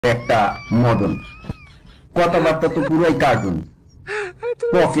একটা মদন, কথাবার্তা তো পুরোই কার্টুন,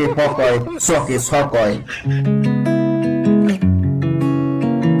 পকে পকয় চকে ছকয়।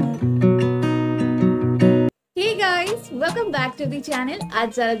 Hey guys, welcome back to the channel. আজ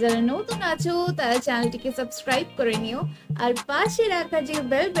যারা যারা নতুন আছো তারা চ্যানেলটিকে সাবস্ক্রাইব করে নিও আর পাশে রাখা যে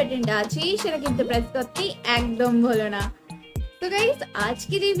বেল বাটনটা আছে সেটা কিন্তু প্রেস করতে একদম ভুলো না। তো গাইস,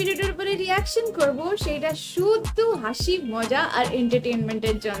 আজকে যে ভিডিওটার উপরে রিঅ্যাকশন করব সেটা শুধু হাসি মজা আর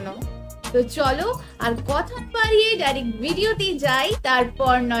এন্টারটেইনমেন্টের জন্য। তো চলো আর কথা বাড়িয়ে ডাইরেক্ট ভিডিওতে যাই,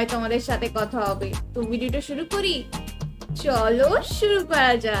 তারপর নয় তোমাদের সাথে কথা হবে। তো ভিডিওটা শুরু করি, চলো শুরু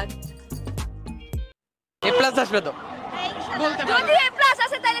করা যাক। এ প্লাস আসবে তো যদি এ প্লাস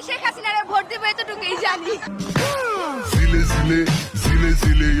আসে তাহলে শেখ হাসিনারে ভোট দিবে, এতটুকুই জানি। Zile zile zile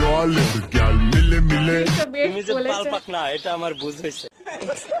zile yo alır gel mile mile. তুমি যে পালপাক না, এটা আমার বুঝ হইছে।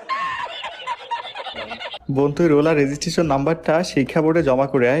 বন্ধু রোলার রেজিস্ট্রেশন নাম্বারটা শিক্ষা বোর্ডে জমা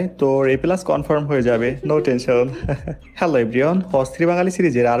করে আয়, তোর এ প্লাস কনফার্ম হয়ে যাবে, নো টেনশন। হ্যালো এভরিওয়ান, অস্থির বাঙালি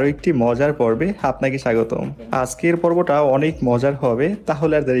সিরিজের আরো একটি মজার পর্বে আপনাকে স্বাগতম। আজকের পর্বটা অনেক মজার হবে,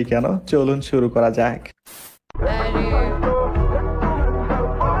 তাহলে আর দেরি কেন, চলুন শুরু করা যাক।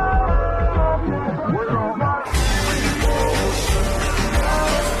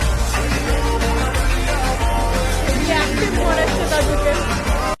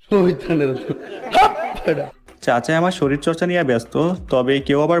 চাচা আমার শরীর চর্চা নিয়ে ব্যস্ত, তবে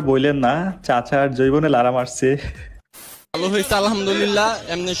কেউ আবার বললেন না চাচার জৈবনে লারা মারছে। ভালো হয়েছে আলহামদুলিল্লাহ,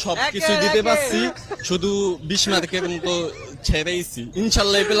 এমনি সবকিছু দিতে পারছি, শুধু 20 মার্কের মতো ছেড়েইছি।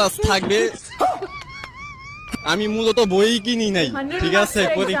 ইনশাল্লাহ এ প্লাস থাকবে। আমি মূলত বই কিনি নাই, ঠিক আছে,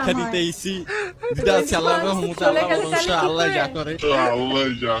 পরীক্ষা দিতে এসেছি, দিতে আছি। আল্লাহর রহমতে, আল্লাহর ভরসা, আল্লাহ যা করে। Allah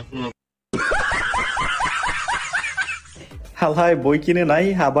yakın. হালহায় বই কিনে নাই,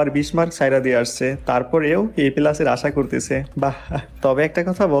 আবার 20 মার্ক সাইরা দিয়ে আসছে, তারপরেও এ প্লাসের আশা করতেছে। বাহ, তবে একটা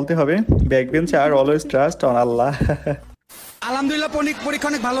কথা বলতে হবে, back bencher always trust on আল্লাহ। আলহামদুলিল্লাহ পরীক্ষা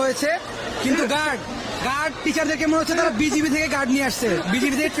অনেক ভালো হয়েছে, কিন্তু গার্ড টিচারদেরকে মনে হচ্ছে তারা বিজিবি থেকে গার্ড নিয়ে আসছে,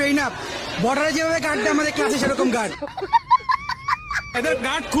 বিজিবি থেকে ট্রেন আপ। বর্ডারে যেভাবে গার্ড দেয় আমাদের ক্লাসে সেরকম গার্ড। এদের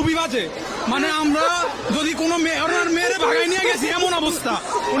গার্ড খুবই বাজে, মানে আমরা যদি কোনো মেয়েরে ভাগাই নিয়ে গেছি এমন অবস্থা,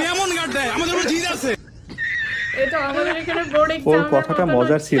 উনি এমন গার্ড দেয়, আমাদের উপর জিদ আছে। ওর কথাটা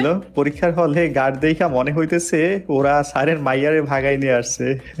মজার ছিল, পরীক্ষার হলে গার্ড দেখা মনে হইতেছে ওরা স্যারের মাইয়ারে ভাগাই নিয়ে আসছে।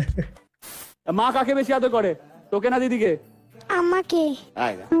 মা কাকে বেশি আদর করে, তোকে না দিদিকে? আমাকে।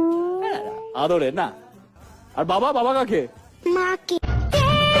 আদরে না। আর বাবা বাবা কাকে? মাকে।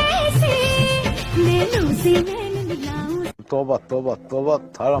 Toba toba toba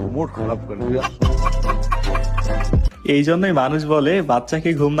थारा मूड खराब कर दिया. এই জন্যই মানুষ বলে বাচ্চাকে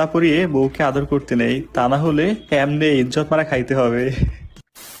ঘুম না পড়িয়ে বউকে আদর করতে নেই, তা না হলে এমনি ইজ্জত মারা খাইতে হবে।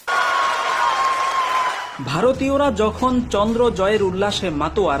 ভারতীয়রা যখন চন্দ্র জয়ের উল্লাসে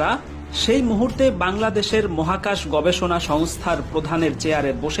মাতোয়ারা, সেই মুহূর্তে বাংলাদেশের মহাকাশ গবেষণা সংস্থার প্রধানের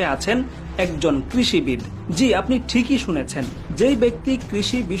চেয়ারে বসে আছেন একজন কৃষিবিদ। জি, আপনি ঠিকই শুনেছেন, যেই ব্যক্তি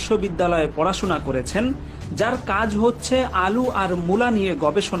কৃষি বিশ্ববিদ্যালয়ে পড়াশোনা করেছেন, যার কাজ হচ্ছে আলু আর মূলা নিয়ে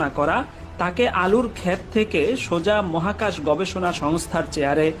গবেষণা করা, তাকে আলুর ক্ষেত থেকে সোজা মহাকাশ গবেষণা সংস্থার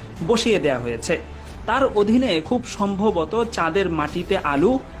চেয়ারে বসিয়ে দেওয়া হয়েছে। তার অধীনে খুব সম্ভবত চাঁদের মাটিতে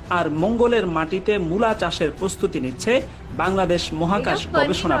আলু আর মঙ্গলের মাটিতে মূলা চাষের প্রস্তুতি নিচ্ছে বাংলাদেশ মহাকাশ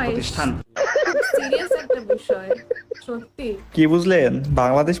গবেষণা প্রতিষ্ঠান। কি বুঝলেন,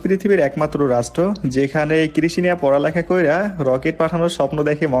 বাংলাদেশ পৃথিবীর একমাত্র রাষ্ট্র যেখানে কৃষি নিয়ে পড়ালেখা কইরা রকেট পাঠানোর স্বপ্ন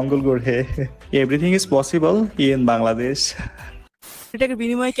দেখে মঙ্গল গ্রহে। Everything is possible in Bangladesh. এটাকে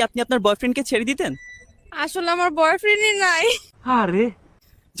বিনিময়ে কি আপনি আপনার বয়ফ্রেন্ডকে ছেড়ে দিতেন? আসলে আমার বয়ফ্রেন্ডই নাই। আরে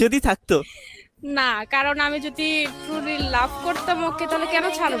যদি থাকতো? না, কারণ আমি যদি ট্রুলি লাভ করতাম ওকে, তাহলে কেন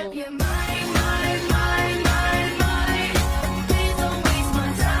ছাড়বো?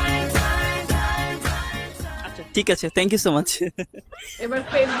 আচ্ছা ঠিক আছে, থ্যাংক ইউ সো মাচ। এবার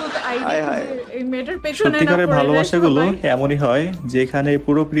ফেসবুক আইডি এই মেটার পেছনে না সত্যিকারের পড়ে ভালোবাসাগুলো সবাই। এমনই হয় যেখানে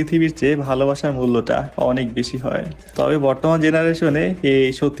পুরো পৃথিবীর চেয়ে ভালোবাসার মূল্যটা অনেক বেশি হয়। তবে বর্তমান জেনারেশনে এই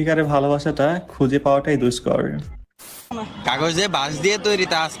সত্যিকারের ভালোবাসাটা খুঁজে পাওয়াটাই দুষ্কর। কাগজে বাঁশ দিয়ে তৈরি,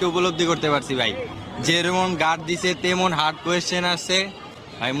 তা আজকে উপলব্ধি করতে পারছি ভাই। যেমন গার্ড দিছে তেমন হার্ড কোয়েশ্চেন আসছে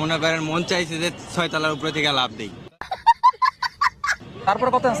ভাই, মনে করেন মন চাইছে যে 6 তলার উপরে থেকে লাভ দেই। তারপর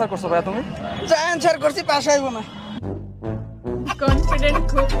কত অ্যান্সার করছো ভাই তুমি? যা অ্যান্সার করছি পাস হইব না। কনফিডেন্ট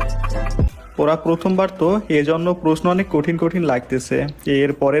খুব। ওরা প্রথমবার তো এজন্য প্রশ্ন অনেক কঠিন কঠিন লাগতেছে,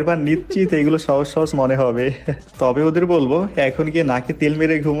 এর পরের বার নিশ্চিত এগুলো সহজ সহজ মনে হবে। তবে ওদের বলবো এখন গিয়ে নাকে তেল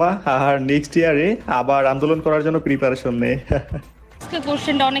মেরে ঘুমা, আর নেক্সট ইয়ারে আবার আন্দোলন করার জন্য প্রিপারেশন নে। আজকে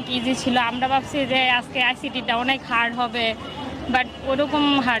কোশ্চেনটা অনেক ইজি ছিল, আমরা ভাবছি যে আজকে আইসিটিটা অনেক হার্ড হবে, বাট ওরকম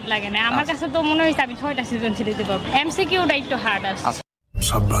হার্ড লাগে না আমার কাছে। তো মনে হয়েছে আমি 6টা সিজন দিতে পারবো। এমসিকিউটা একটু হার্ড আছে।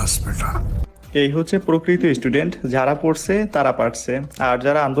 शाबाश बेटा। এই হচ্ছে প্রকৃত স্টুডেন্ট, যারা পড়ছে তারা পারছে, আর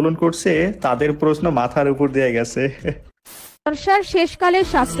যারা আন্দোলন করছে তাদের প্রশ্ন মাথার উপর দিয়ে গেছে। বর্ষার শেষকালে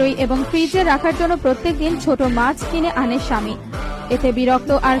সাশ্রয়ী এবং ফ্রিজে রাখার জন্য প্রত্যেকদিন ছোট মাছ কিনে আনে স্বামী। এতে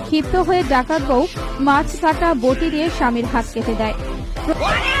বিরক্ত আর ক্ষিপ্ত হয়ে ডাকাত বউ মাছ কাটা বটি দিয়ে স্বামীর হাত কেটে দেয়।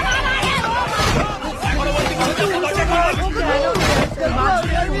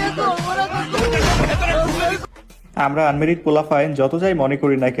 আমরা আনমেরিড পোলাফাইন যত যাই মনে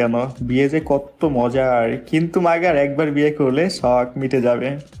করি না কেন, বিয়ে যে কত মজার, কিন্তু মাগার একবার বিয়ে করলে শখ মিটে যাবে।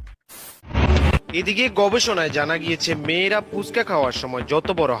 এদিকে গবেষণায় জানা গিয়েছে মেয়েরা পুচকা খাওয়ার সময় যত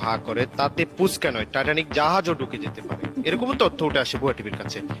বড় হা করে তাতে পুচকা নয় টাইটানিক জাহাজও ঢুকে যেতে পারে, এরকম তথ্য উঠে আসে বুয়া টিভির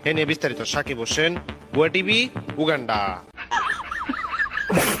কাছে। এ নিয়ে বিস্তারিত সাকিব হোসেন, বুয়া টিভি, উগান্ডা।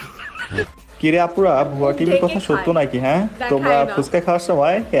 কিরে আপুরা, ভুয়া টিভির কথা সত্য নাকি? হ্যাঁ, তোমরা ফুচকা খাওয়ার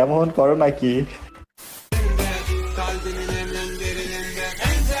সময় এমন করো নাকি?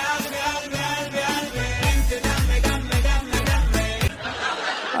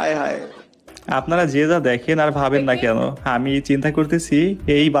 আপনারা যে যা দেখেন আর ভাবেন না কেন, আমি চিন্তা করতেছি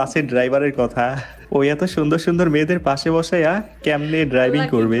এই বাসের ড্রাইভারের কথা। ওই এত সুন্দর সুন্দর মেয়েদের পাশে বসাইয়া কেমনে ড্রাইভিং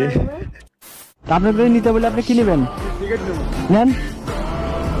করবে। আপনাদের নিতে বলে আপনি কি নেবেন? নেন।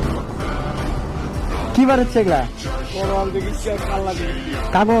 কি বার হচ্ছে এগুলা?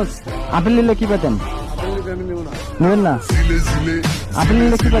 কাগজ। আপেল নিলে কি পেতেন? নেবেন না? আপেল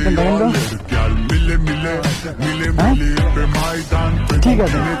নিলে কি পেতেন দেখেন তো? ঠিক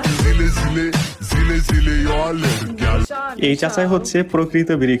আছে। এই চাচাই হচ্ছে প্রকৃত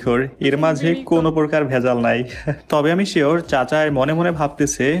বিড়িখোর, এর মাঝে কোনো প্রকার ভেজাল নাই। তবে আমি শিওর চাচাই মনে মনে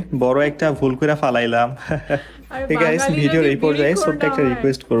ভাবতেছে বড় একটা ভুল করে ফালাইলাম। গাইস, ভিডিওর এই পর্যায়ে ছোট্ট একটা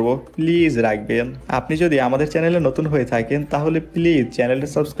রিকোয়েস্ট করব, প্লিজ রাখবেন। আপনি যদি আমাদের চ্যানেলে নতুন হয়ে থাকেন তাহলে প্লিজ চ্যানেলটা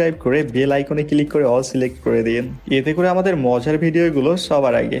সাবস্ক্রাইব করে বেল আইকনে ক্লিক করে অল সিলেক্ট করে দিন। এতে করে আমাদের মজার ভিডিওগুলো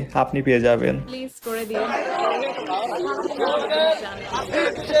সবার আগে আপনি পেয়ে যাবেন। প্লিজ করে দিন।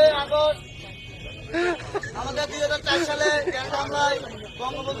 আমাদের 2004 সালে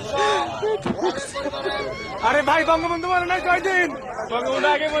আরে ভাই, বঙ্গবন্ধু মরে নাই কয়দিন? বঙ্গবন্ধু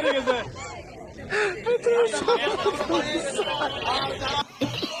আগে মরে গেছে।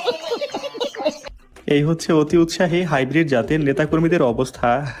 এই হচ্ছে অতি উৎসাহী হাইব্রিড জাতের নেতাকর্মীদের অবস্থা।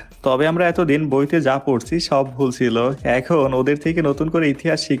 তবে আমরা এতদিন বইতে যা পড়ছি সব ভুল ছিল, এখন ওদের থেকে নতুন করে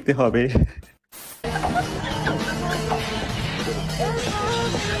ইতিহাস শিখতে হবে।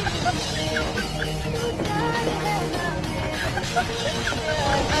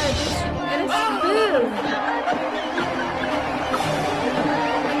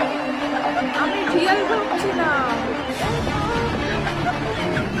 আমি রিয়েল ভাবছিলাম।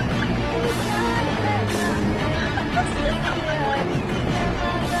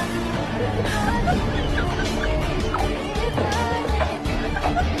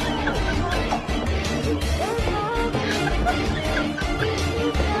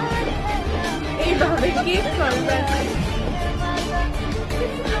 এইভাবে কি করবে?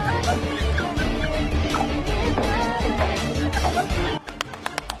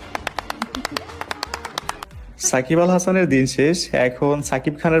 সাকিব আল হাসানের দিন শেষ, এখন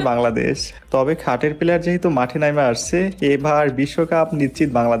সাকিব খানের বাংলাদেশ। তবে খাটের প্লেয়ার যেহেতু মাঠে নামে আসছে, এবার বিশ্বকাপ নিশ্চিত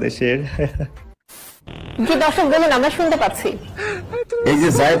বাংলাদেশের। জি দর্শক বলুন, আমরা শুনতে পাচ্ছি। এই যে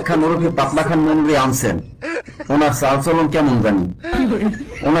জায়েদ খান ওরফে পাতলা খান মন্দিরে আনছেন, ওনার চালচলন কেমন জানি,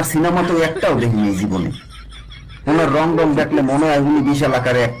 ওনার সিনেমা তো একটাও দেখিনি এই জীবনে। ওনার রং দেখলে মনে হয় উনি বিশাল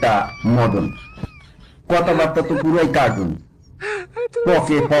আকারে একটা মদন। কথাবার্তা তো পুরাই কার্টুন,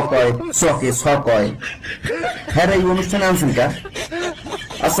 পকে পকয় চকে ছকয়। হ্যাঁ, এই অনুষ্ঠানে আনছেন কা?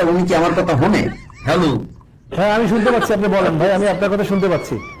 আচ্ছা, উনি কি আমার কথা শোনে? হ্যালো। হ্যাঁ, আমি শুনতে পাচ্ছি, আপনি বলেন ভাই। আমি আপনার কথা শুনতে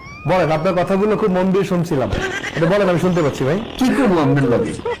পাচ্ছি, বলেন। আপনার কথাগুলো খুব মন দিয়ে শুনছিলাম, বলেন। আমি শুনতে পাচ্ছি ভাই। কি করবো আপনার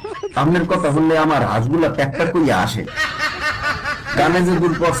লগে? আপনার কথা বললে আমার হাঁসগুলা প্যাকটা করিয়া আসে। গানে যে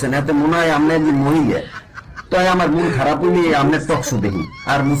দূর পড়ছেন এতে মনে হয় আপনি একজন মহিলা। তাই আমার মন খারাপ হইলে আপনার টকশো দেখি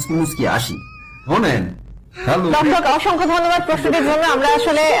আর মুসকি মুসকি আসি। শোনেন, দর্শক অসংখ্য ধন্যবাদ প্রস্তুতির জন্য। আমরা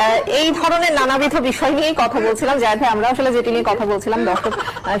আসলে এই ধরনের নানাবিধ বিষয় নিয়েই কথা বলছিলাম, যার ভাই আমরা আসলে যেটি নিয়ে কথা বলছিলাম দর্শক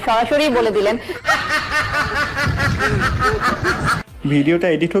সরাসরি বলে দিলেন। ভিডিওটা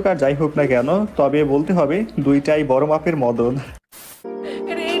এডিট হোক আর যাই হোক না কেন, তবে বলতে হবে দুইটাই বড় মাপের মদন।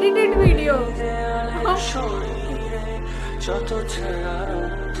 Edited video. যত ছায়া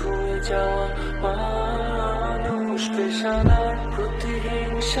ধুয়ে যাওয়া মানুষ পেশানার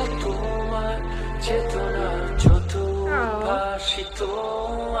প্রতিহিংসা তোমার চেতনা যত ভাসিত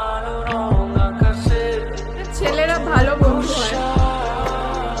আলো রং আকাশে। ছেলেরা ভালো বন্ধু হয়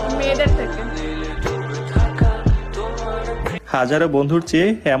মেয়েদের থেকে। হাজারো বন্ধুর চেয়ে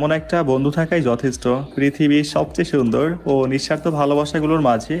এমন একটা বন্ধু থাকাই যথেষ্ট। পৃথিবীর সবচেয়ে সুন্দর ও নিঃস্বার্থ ভালোবাসাগুলোর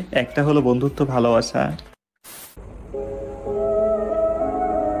মাঝে একটা হলো বন্ধুত্ব ভালোবাসা।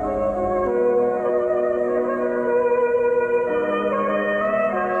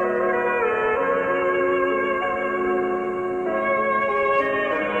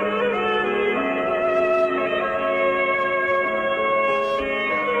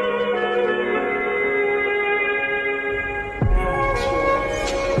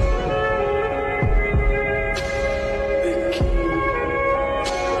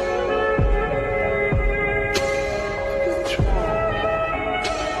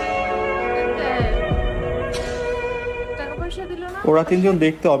 ওরা তিনজন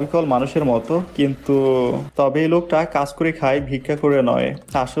দেখতে অবিকল মানুষের মতো, কিন্তু তবে এই লোকটা কাজ করে খায়, ভিক্ষা করে নয়।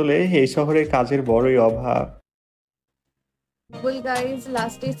 আসলে এই শহরে কাজের বড়ই অভাব। গাইস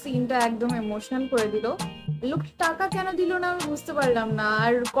লাস্টের সিনটা একদম ইমোশনাল করে দিল। লোক টাকা কেন দিল না আমি বুঝতে পারলাম না,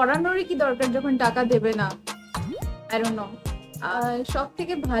 আর করানোরই কি দরকার যখন টাকা দেবে না। I don't know. সব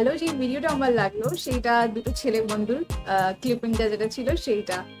থেকে ভালো যে ভিডিওটা আমার লাগলো সেটা দুটো ছেলে বন্ধুর ক্লিপিংটা যেটা ছিল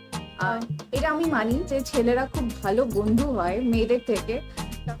সেইটা। এটা আমি মানি যে ছেলেরা খুব ভালো বন্ধু হয় মেয়েদের থেকে,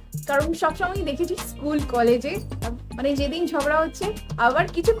 কারণ সবসময় দেখেছি স্কুল কলেজে মানে যেদিন ঝগড়া হচ্ছে আবার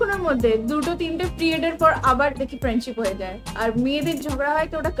কিছুক্ষণের মধ্যে 2-3 পিরিয়ডের পর আবার দেখি ফ্রেন্ডশিপ হয়ে যায়। আর মেয়েদের ঝগড়া হয়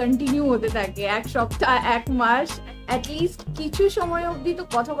তো ওটা কন্টিনিউ হতে থাকে 1 সপ্তাহ 1 মাস, অ্যাটলিস্ট কিছু সময় অবধি তো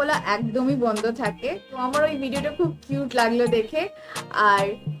কথা বলা একদমই বন্ধ থাকে। তো আমার ওই ভিডিওটা খুব কিউট লাগলো দেখে। আর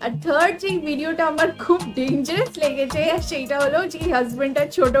থার্ড যে ভিডিওটা আমার খুব ডেঞ্জারাস লেগেছে সেইটা হলো যে হাজবেন্ডটা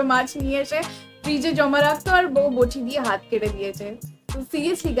ছোট মাছ নিয়ে এসে ফ্রিজে জমা রাখতো আর বউ বটি দিয়ে হাত কেটে দিয়েছে। তো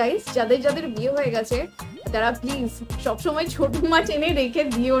সিরিয়াসলি গাইস, যাদের যাদের বিয়ে হয়ে গেছে তারা প্লিজ সবসময় ছোট মাছ এনে রেখে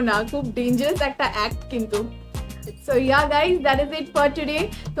দিও না, খুব ডেঞ্জারাস একটা অ্যাক্ট কিন্তু। So yeah guys, that is it for today.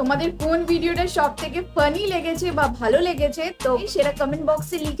 তোমাদের কোন ভিডিওটা সব থেকে ফানি লেগেছে বা ভালো লেগেছে তো সেটা কমেন্ট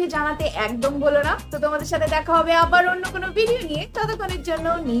বক্সে লিখে জানাতে একদম ভুলো না। তো তোমাদের সাথে দেখা হবে আবার অন্য কোনো ভিডিও নিয়ে। ততক্ষণের জন্য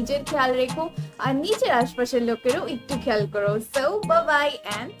নিজের খেয়াল রেখো আর নিজের আশপাশের লোকেরও একটু খেয়াল করো। So bye bye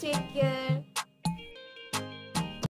and take care.